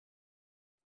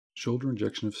Shoulder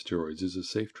injection of steroids is a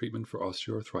safe treatment for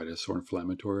osteoarthritis or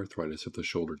inflammatory arthritis of the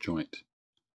shoulder joint.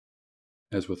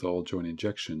 As with all joint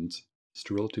injections,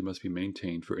 sterility must be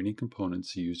maintained for any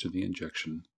components used in the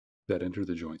injection that enter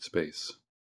the joint space.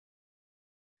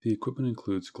 The equipment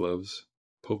includes gloves,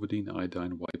 povidone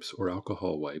iodine wipes or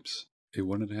alcohol wipes, a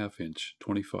 1.5-inch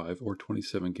 25 or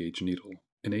 27 gauge needle,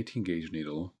 an 18 gauge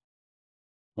needle,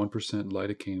 1%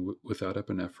 lidocaine without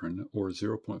epinephrine or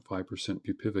 0.5%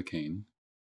 bupivacaine,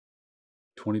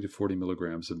 20 to 40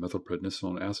 milligrams of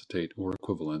methylprednisolone acetate or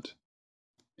equivalent,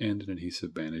 and an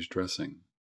adhesive bandage dressing.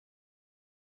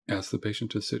 Ask the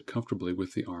patient to sit comfortably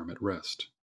with the arm at rest.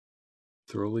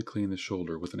 Thoroughly clean the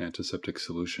shoulder with an antiseptic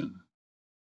solution.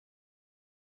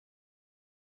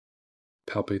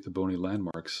 Palpate the bony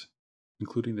landmarks,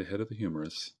 including the head of the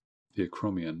humerus, the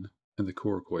acromion, and the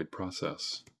coracoid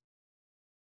process.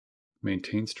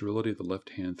 Maintain sterility of the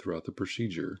left hand throughout the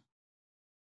procedure.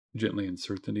 Gently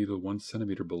insert the needle 1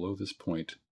 centimeter below this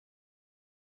point.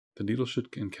 The needle should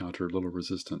encounter little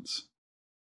resistance.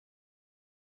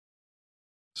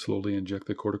 Slowly inject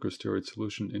the corticosteroid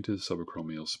solution into the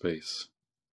subacromial space.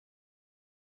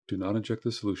 Do not inject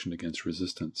the solution against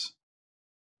resistance.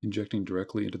 Injecting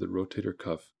directly into the rotator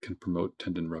cuff can promote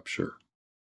tendon rupture.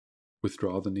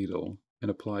 Withdraw the needle and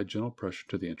apply gentle pressure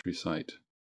to the entry site.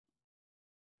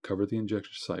 Cover the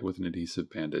injection site with an adhesive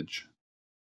bandage.